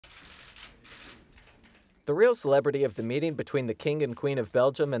The real celebrity of the meeting between the King and Queen of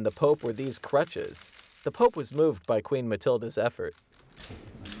Belgium and the Pope were these crutches. The Pope was moved by Queen Matilda's effort.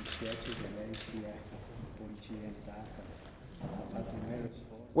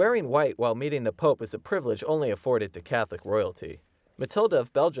 Wearing white while meeting the Pope is a privilege only afforded to Catholic royalty. Matilda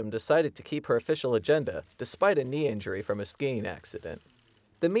of Belgium decided to keep her official agenda, despite a knee injury from a skiing accident.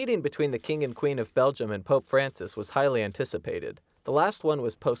 The meeting between the King and Queen of Belgium and Pope Francis was highly anticipated. The last one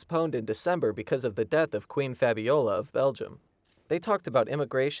was postponed in December because of the death of Queen Fabiola of Belgium. They talked about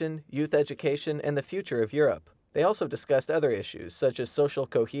immigration, youth education, and the future of Europe. They also discussed other issues, such as social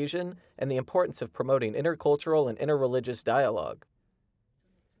cohesion and the importance of promoting intercultural and interreligious dialogue.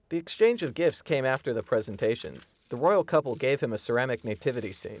 The exchange of gifts came after the presentations. The royal couple gave him a ceramic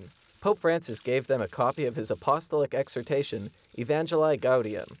nativity scene. Pope Francis gave them a copy of his apostolic exhortation, Evangelii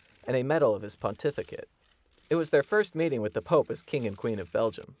Gaudium, and a medal of his pontificate. It was their first meeting with the Pope as King and Queen of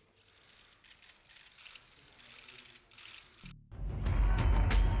Belgium.